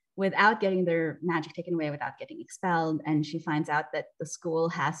without getting their magic taken away, without getting expelled. And she finds out that the school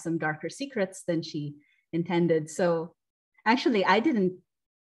has some darker secrets than she intended. So actually, I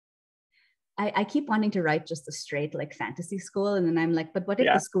keep wanting to write just a straight like fantasy school. And then I'm like, but what if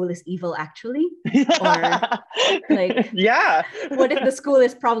the school is evil actually? Or like, what if the school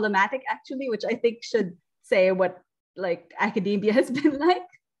is problematic actually, which I think should say what like academia has been like.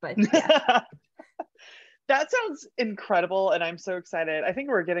 But yeah. That sounds incredible, and I'm so excited. I think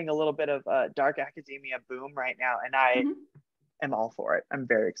we're getting a little bit of a dark academia boom right now, and I am all for it. I'm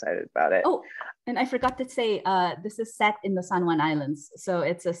very excited about it. Oh, and I forgot to say, this is set in the San Juan Islands, so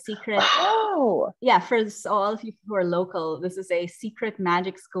it's a secret. Oh, yeah, for all of you who are local, this is a secret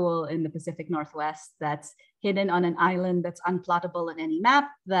magic school in the Pacific Northwest that's hidden on an island that's unplottable on any map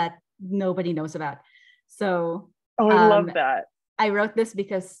that nobody knows about. So, I love that. I wrote this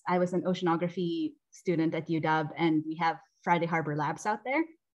because I was an oceanography student at UW, and we have Friday Harbor Labs out there,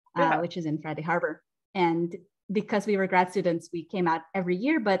 which is in Friday Harbor. And because we were grad students, we came out every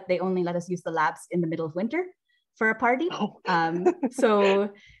year, but they only let us use the labs in the middle of winter for a party. So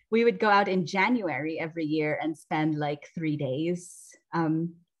we would go out in January every year and spend like 3 days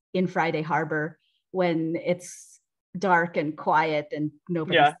in Friday Harbor when it's dark and quiet and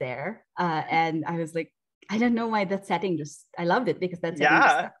nobody's there. And I was like, I don't know why that setting I loved it because that setting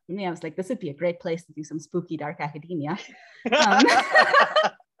just stuck to me. I was like, this would be a great place to do some spooky dark academia.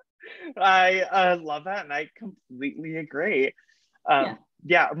 I love that, and I completely agree. Oh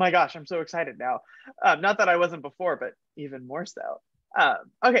my gosh, I'm so excited now. Not that I wasn't before, but even more so.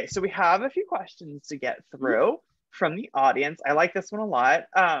 Okay, so we have a few questions to get through from the audience. I like this one a lot.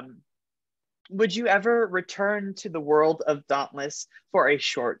 Would you ever return to the world of Dauntless for a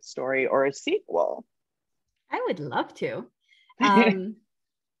short story or a sequel? I would love to.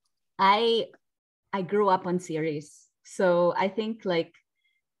 I grew up on series, so I think like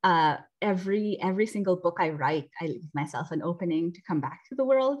every single book I write, I leave myself an opening to come back to the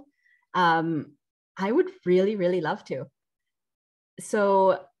world. I would really, really love to.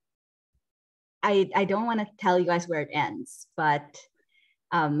 So I don't want to tell you guys where it ends, but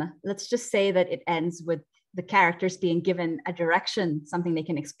let's just say that it ends with the characters being given a direction, something they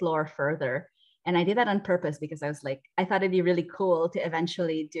can explore further. And I did that on purpose because I was like, I thought it'd be really cool to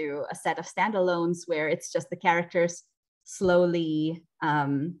eventually do a set of standalones where it's just the characters slowly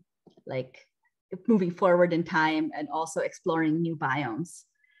like moving forward in time and also exploring new biomes.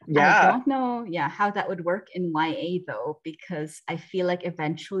 I don't know how that would work in YA though, because I feel like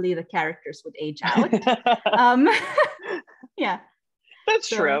eventually the characters would age out. That's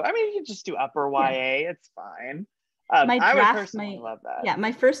true. I mean, you can just do upper YA, it's fine. I would personally love that. Yeah,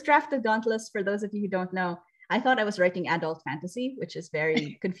 my first draft of Dauntless, for those of you who don't know, I thought I was writing adult fantasy, which is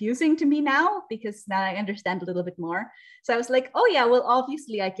very confusing to me now because now I understand a little bit more. So I was like, oh yeah, well,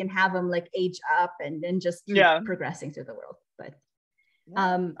 obviously I can have them like age up and then just keep progressing through the world. But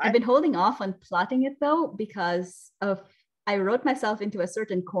I've been holding off on plotting it though, because I wrote myself into a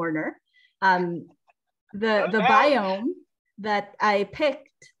certain corner. The biome that I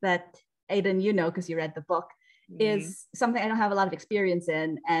picked, that Aiden, you know, because you read the book, is something I don't have a lot of experience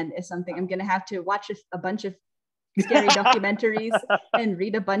in, and is something I'm going to have to watch a bunch of scary documentaries and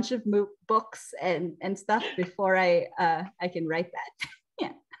read a bunch of books and stuff before I can write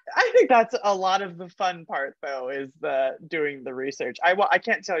that. I think that's a lot of the fun part though, is doing the research. I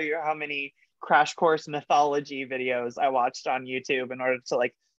can't tell you how many crash course mythology videos I watched on YouTube in order to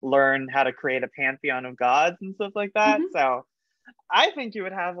like learn how to create a pantheon of gods and stuff like that. So I think you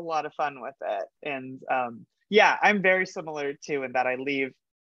would have a lot of fun with it. And I'm very similar too, in that I leave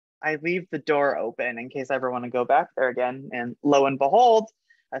the door open in case I ever want to go back there again. And lo and behold,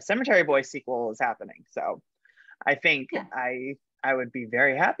 a Cemetery Boy sequel is happening. So I think I would be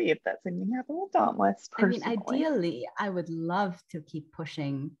very happy if that same thing happened with Dauntless. Personally. I mean, ideally, I would love to keep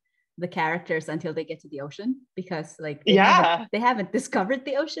pushing the characters until they get to the ocean, because like they haven't discovered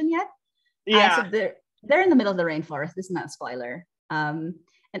the ocean yet. So they're in the middle of the rainforest. This is not a spoiler.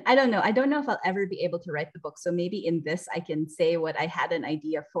 And I don't know if I'll ever be able to write the book. So maybe in this, I can say what I had an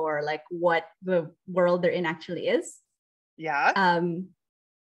idea for, like what the world they're in actually is.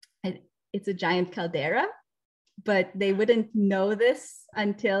 It's a giant caldera, but they wouldn't know this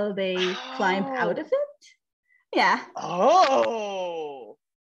until they climb out of it.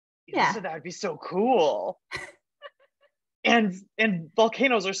 So that would be so cool. And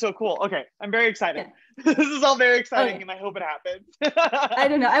volcanoes are so cool. Okay, I'm very excited. Yeah. This is all very exciting, and I hope it happens. I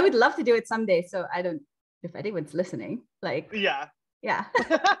don't know. I would love to do it someday. So I don't, if anyone's listening, like, yeah.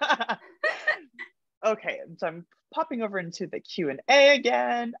 Okay, so I'm popping over into the Q&A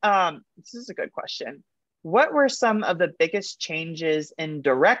again. This is a good question. What were some of the biggest changes in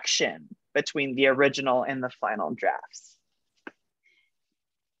direction between the original and the final drafts?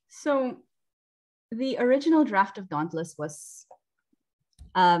 So the original draft of Dauntless was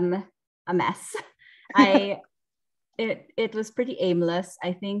a mess. It was pretty aimless.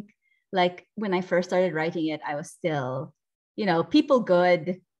 I think like when I first started writing it, I was still, people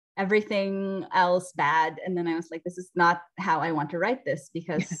good, everything else bad. And then I was like, this is not how I want to write this,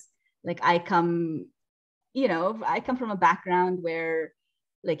 because like I come from a background where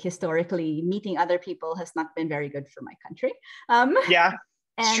like historically meeting other people has not been very good for my country. Yeah,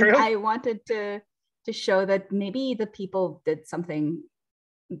 and true. I wanted to show that maybe the people did something,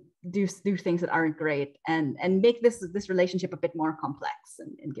 do things that aren't great, and make this relationship a bit more complex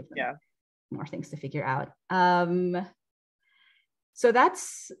and give them more things to figure out. So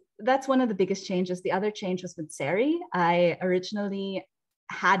that's one of the biggest changes. The other change was with Seri. I originally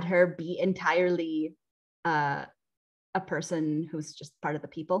had her be entirely a person who's just part of the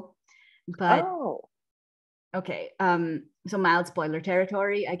people, but okay, so mild spoiler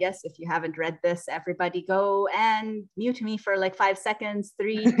territory, I guess. If you haven't read this, everybody go and mute me for like 5 seconds.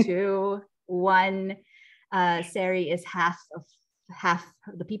 3, 2, 1. Seri is half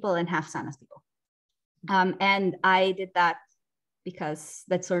the people and half Tsana's people. And I did that because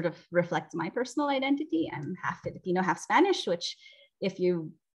that sort of reflects my personal identity. I'm half Filipino, half Spanish, which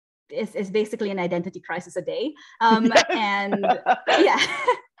is basically an identity crisis a day. And yeah.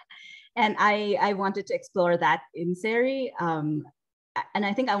 And I wanted to explore that in Seri. And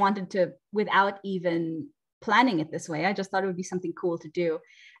I think I wanted to, without even planning it this way, I just thought it would be something cool to do.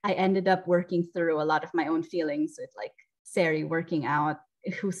 I ended up working through a lot of my own feelings with like Seri working out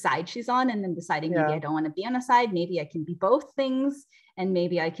whose side she's on, and then deciding maybe I don't want to be on a side. Maybe I can be both things, and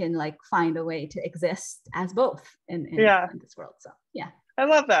maybe I can like find a way to exist as both in this world. So yeah. I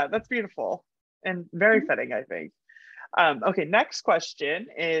love that. That's beautiful and very fitting, I think. Okay, next question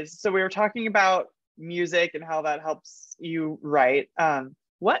is, so we were talking about music and how that helps you write.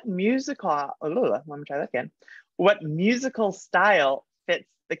 What musical, let me try that again. What musical style fits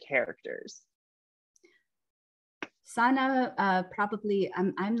the characters? Tsana, probably,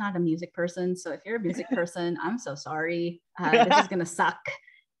 I'm not a music person. So if you're a music person, I'm so sorry. This is gonna suck.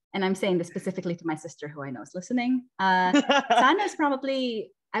 And I'm saying this specifically to my sister, who I know is listening. Tsana is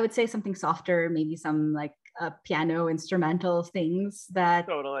probably, I would say, something softer, maybe some like piano instrumental things that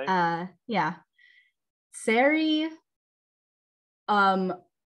totally. Yeah. Seri,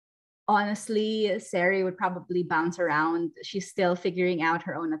 honestly, Seri would probably bounce around. She's still figuring out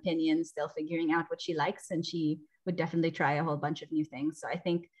her own opinions, still figuring out what she likes, and she would definitely try a whole bunch of new things. So I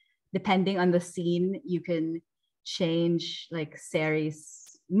think depending on the scene, you can change like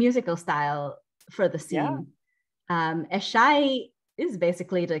Seri's musical style for the scene. Eshai is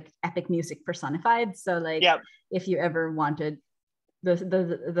basically like epic music personified. So like if you ever wanted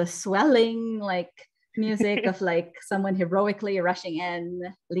the swelling like music of like someone heroically rushing in,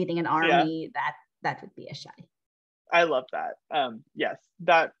 leading an army, that would be Eshai. I love that. Yes,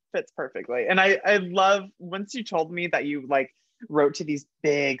 that fits perfectly. And I love, once you told me that you like wrote to these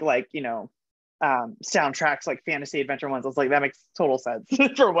big like, soundtracks, like fantasy adventure ones, I was like, that makes total sense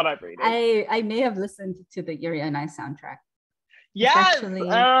for what I'm reading. I may have listened to the Yuri and I soundtrack. Yes. Oh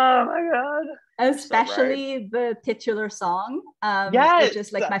my god. Especially the titular song, which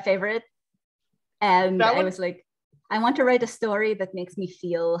is like my favorite. And I was like, I want to write a story that makes me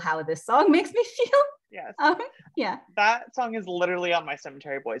feel how this song makes me feel. Yes. Yeah. That song is literally on my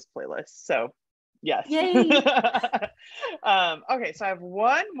Cemetery Boys playlist. So yes. Yay. Okay, so I have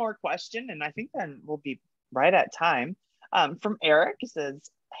one more question, and I think then we'll be right at time. From Eric, it says,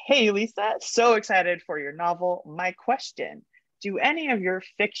 "Hey Lisa, so excited for your novel. My question, do any of your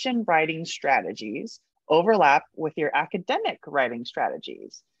fiction writing strategies overlap with your academic writing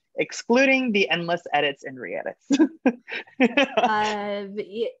strategies, excluding the endless edits and re-edits?"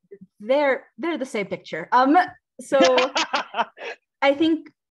 They're the same picture. So I think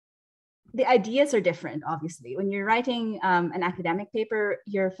the ideas are different, obviously. When you're writing an academic paper,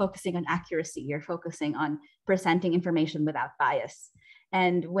 you're focusing on accuracy. You're focusing on presenting information without bias.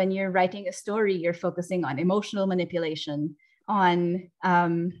 And when you're writing a story, you're focusing on emotional manipulation, on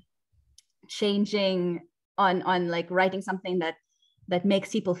changing, on like writing something that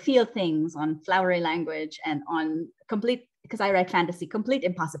makes people feel things, on flowery language, and on complete, because I write fantasy, complete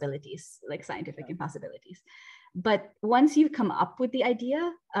impossibilities, like scientific impossibilities. But once you come up with the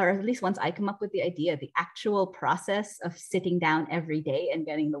idea, or at least once I come up with the idea, the actual process of sitting down every day and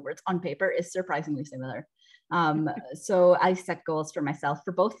getting the words on paper is surprisingly similar. So I set goals for myself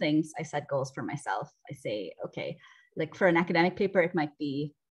for both things. I set goals for myself. I say, okay, like for an academic paper, it might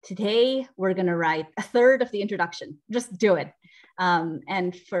be today we're going to write a third of the introduction. Just do it.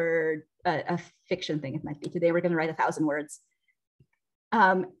 And for a fiction thing, it might be today we're going to write 1,000 words.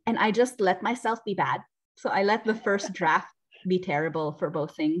 And I just let myself be bad. So I let the first draft be terrible for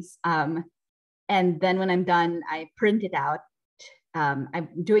both things. And then when I'm done, I print it out. I'm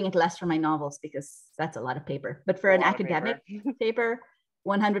doing it less for my novels because that's a lot of paper. But for an academic paper,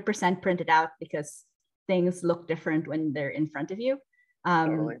 100% print it out because things look different when they're in front of you.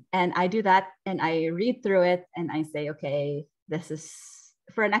 Totally. And I do that and I read through it and I say, okay, this is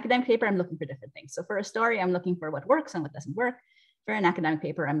for an academic paper, I'm looking for different things. So for a story, I'm looking for what works and what doesn't work. For an academic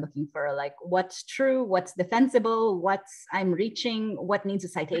paper, I'm looking for like what's true, what's defensible, what's I'm reaching, what needs a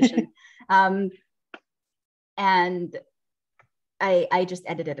citation. And I just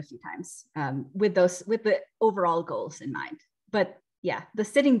edit it a few times with the overall goals in mind. But yeah, the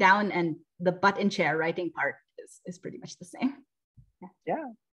sitting down and the butt in chair writing part is pretty much the same. Yeah.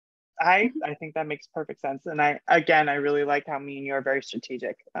 I think that makes perfect sense. And I really like how me and you are very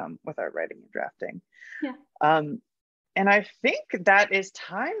strategic with our writing and drafting. Yeah. And I think that is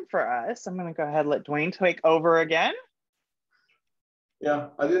time for us. I'm going to go ahead and let Dwayne take over again. Yeah,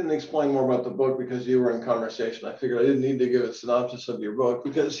 I didn't explain more about the book because you were in conversation. I figured I didn't need to give a synopsis of your book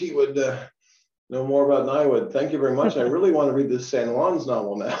because he would know more about it than I would. Thank you very much. I really want to read this San Juan's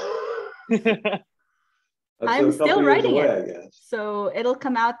novel now. I'm still writing away, it. I guess. So it'll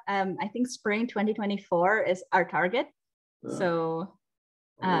come out, I think spring 2024 is our target. So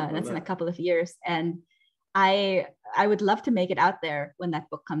that's in a couple of years. And I would love to make it out there when that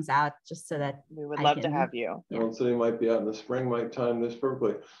book comes out, just so that we would love to have you. Yeah. Well, so you might be out in the spring, might time this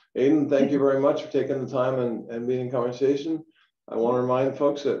perfectly. Aiden, thank you very much for taking the time and being in conversation. I want to remind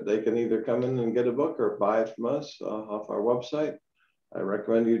folks that they can either come in and get a book or buy it from us off our website. I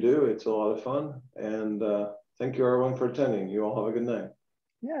recommend you do. It's a lot of fun. And thank you, everyone, for attending. You all have a good night.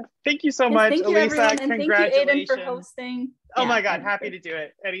 Yeah. Thank you so much, thank you, Elisa. everyone, and congratulations. thank you, Aiden, for hosting. Oh my God. Happy to do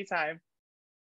it anytime.